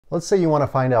Let's say you want to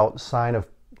find out sine of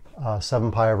 7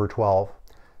 pi over 12.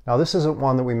 Now this isn't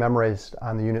one that we memorized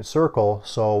on the unit circle,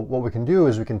 so what we can do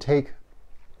is we can take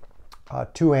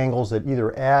two angles that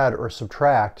either add or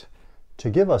subtract to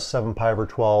give us 7 pi over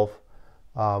 12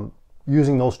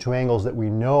 using those two angles that we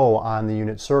know on the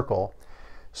unit circle.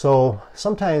 So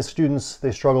sometimes students,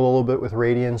 they struggle a little bit with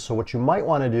radians, so what you might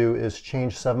want to do is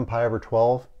change 7 pi over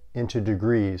 12 into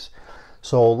degrees.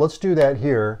 So let's do that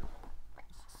here.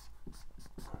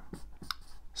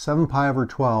 7 pi over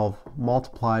 12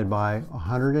 multiplied by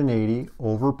 180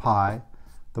 over pi.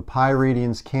 The pi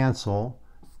radians cancel.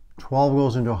 12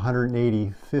 goes into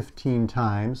 180 15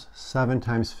 times. 7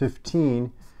 times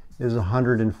 15 is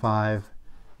 105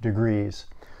 degrees.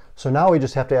 So now we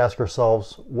just have to ask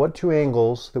ourselves, what two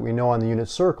angles that we know on the unit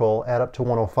circle add up to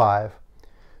 105?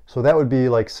 So that would be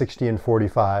like 60 and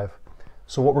 45.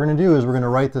 So what we're going to do is we're going to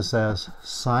write this as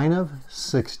sine of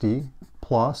 60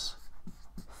 plus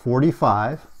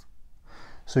 45.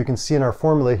 So you can see in our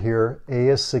formula here, A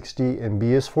is 60 and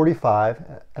B is 45.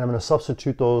 And I'm going to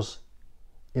substitute those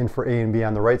in for A and B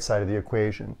on the right side of the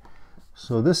equation.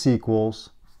 So this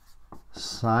equals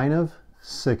sine of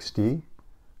 60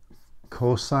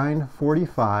 cosine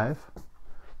 45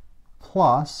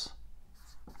 plus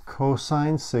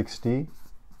cosine 60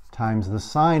 times the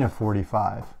sine of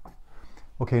 45.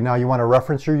 Okay, now you want to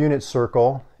reference your unit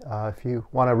circle. If you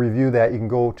want to review that, you can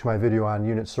go to my video on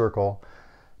unit circle.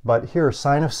 But here,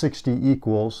 sine of 60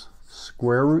 equals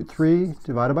square root 3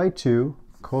 divided by 2.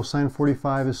 Cosine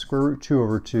 45 is square root 2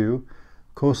 over 2.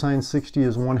 Cosine 60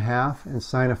 is 1/2, and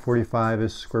sine of 45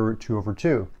 is square root 2 over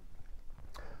 2.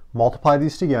 Multiply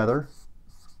these together.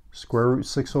 Square root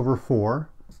 6 over 4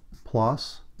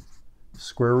 plus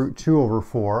square root 2 over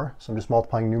 4. So I'm just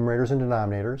multiplying numerators and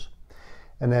denominators.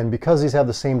 And then because these have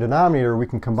the same denominator, we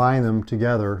can combine them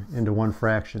together into one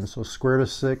fraction. So square root of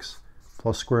 6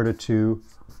 plus square root of 2,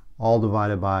 all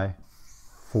divided by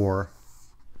 4.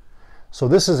 So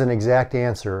this is an exact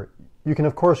answer. You can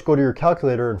of course go to your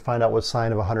calculator and find out what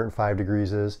sine of 105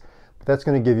 degrees is, but that's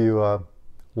going to give you a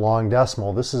long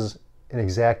decimal. This is an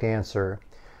exact answer.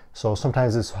 So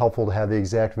sometimes it's helpful to have the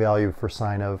exact value for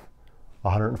sine of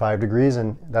 105 degrees,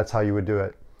 and that's how you would do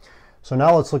it. So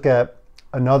now let's look at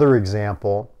another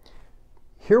example.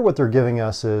 Here what they're giving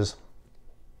us is,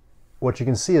 what you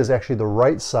can see is actually the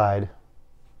right side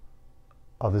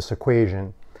of this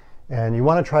equation. And you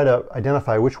want to try to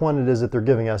identify which one it is that they're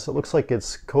giving us. It looks like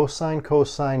it's cosine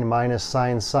cosine minus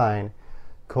sine sine.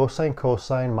 Cosine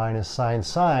cosine minus sine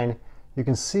sine. You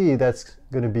can see that's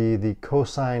going to be the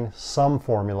cosine sum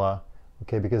formula,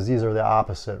 okay, because these are the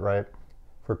opposite, right,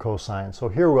 for cosine. So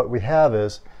here what we have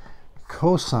is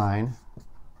cosine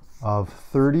of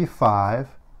 35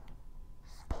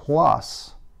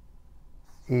 plus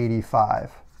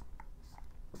 85.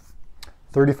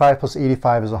 35 plus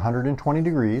 85 is 120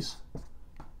 degrees.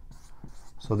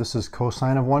 So this is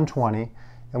cosine of 120.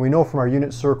 And we know from our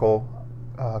unit circle,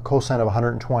 cosine of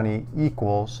 120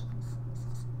 equals,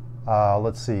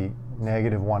 let's see,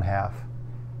 negative 1/2.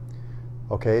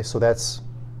 Okay, so that's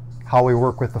how we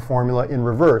work with the formula in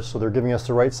reverse. So they're giving us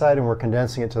the right side and we're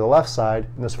condensing it to the left side.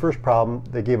 In this first problem,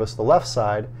 they gave us the left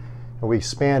side and we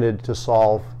expanded to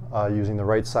solve using the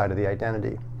right side of the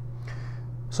identity.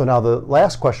 So now the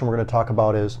last question we're going to talk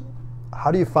about is,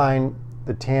 how do you find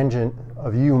the tangent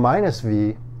of u minus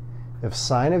v if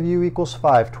sine of u equals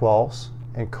 5/12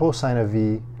 and cosine of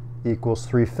v equals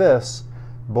 3/5?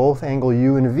 Both angle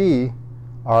u and v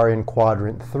are in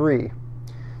quadrant 3.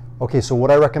 Okay, so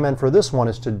what I recommend for this one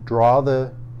is to draw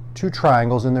the two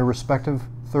triangles in their respective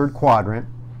third quadrant.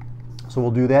 So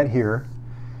we'll do that here.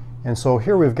 And so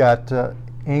here we've got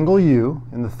angle u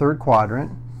in the third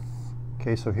quadrant.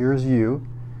 Okay, so here's u.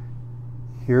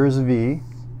 Here's v.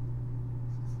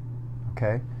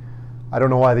 Okay. I don't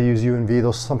know why they use u and v.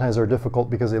 Those sometimes are difficult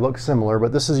because they look similar,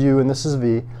 but this is u and this is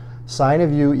v. Sine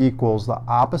of u equals the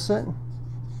opposite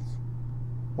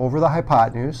over the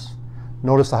hypotenuse.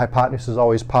 Notice the hypotenuse is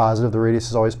always positive, the radius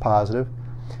is always positive.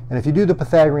 And if you do the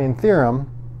Pythagorean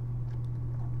theorem,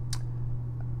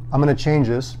 I'm going to change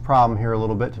this problem here a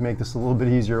little bit to make this a little bit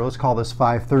easier. Let's call this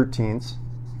 5/13,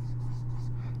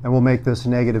 and we'll make this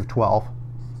negative 12.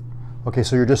 Okay,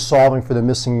 so you're just solving for the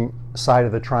missing side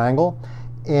of the triangle.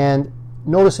 And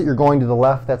notice that you're going to the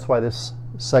left, that's why this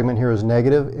segment here is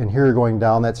negative, and here you're going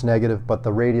down, that's negative, but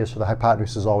the radius or the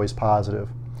hypotenuse is always positive.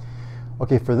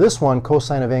 Okay, for this one,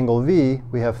 cosine of angle v,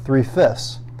 we have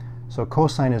 3/5. So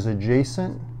cosine is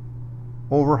adjacent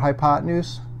over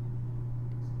hypotenuse.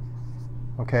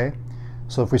 Okay,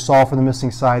 so if we solve for the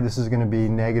missing side, this is going to be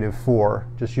negative 4,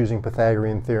 just using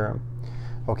Pythagorean theorem.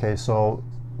 Okay, so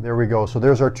there we go. So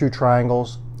there's our two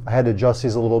triangles. I had to adjust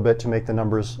these a little bit to make the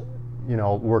numbers,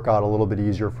 work out a little bit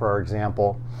easier for our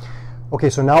example. Okay,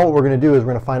 so now what we're going to do is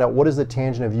we're going to find out what is the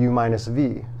tangent of u minus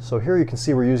v. So here you can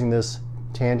see we're using this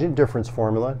tangent difference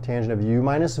formula, tangent of u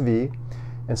minus v.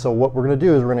 And so what we're going to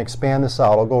do is we're going to expand this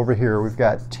out. I'll go over here. We've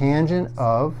got tangent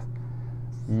of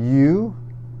u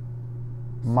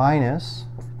minus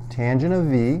tangent of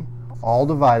v, all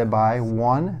divided by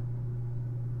 1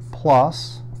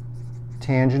 plus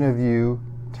tangent of u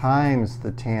times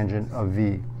the tangent of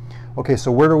v. Okay,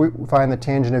 so where do we find the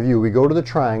tangent of u? We go to the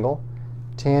triangle.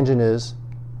 Tangent is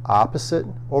opposite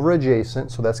over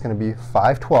adjacent, so that's going to be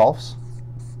 5/12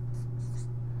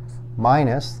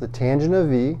 minus the tangent of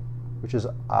v, which is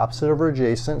opposite over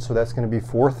adjacent, so that's going to be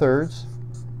 4/3,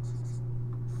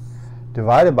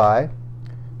 divided by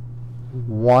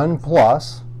 1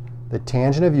 plus the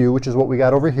tangent of u, which is what we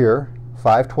got over here,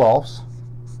 5/12,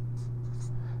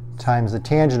 times the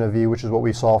tangent of v, which is what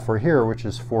we solved for here, which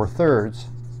is 4/3.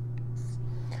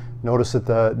 Notice that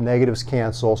the negatives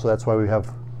cancel, so that's why we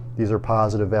have, these are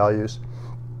positive values.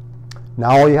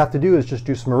 Now all you have to do is just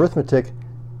do some arithmetic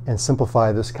and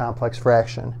simplify this complex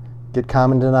fraction. Get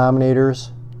common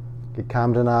denominators,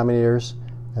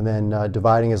 and then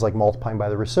dividing is like multiplying by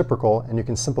the reciprocal, and you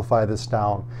can simplify this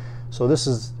down. So this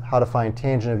is how to find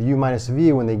tangent of u minus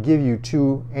v when they give you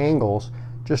two angles.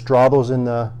 Just draw those in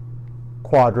the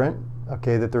quadrant,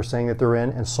 okay, that they're saying that they're in,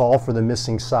 and solve for the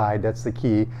missing side. That's the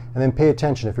key. And then pay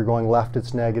attention. If you're going left,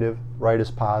 it's negative, right is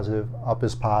positive, up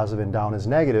is positive, and down is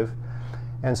negative.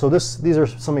 And so these are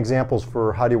some examples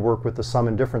for how to work with the sum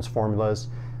and difference formulas,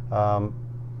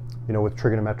 with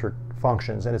trigonometric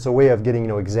functions. And it's a way of getting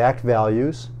exact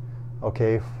values,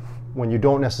 okay, when you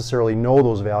don't necessarily know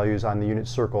those values on the unit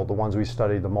circle, the ones we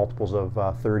studied, the multiples of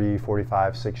 30,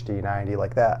 45, 60, 90,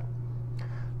 like that.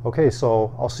 Okay,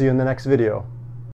 so I'll see you in the next video.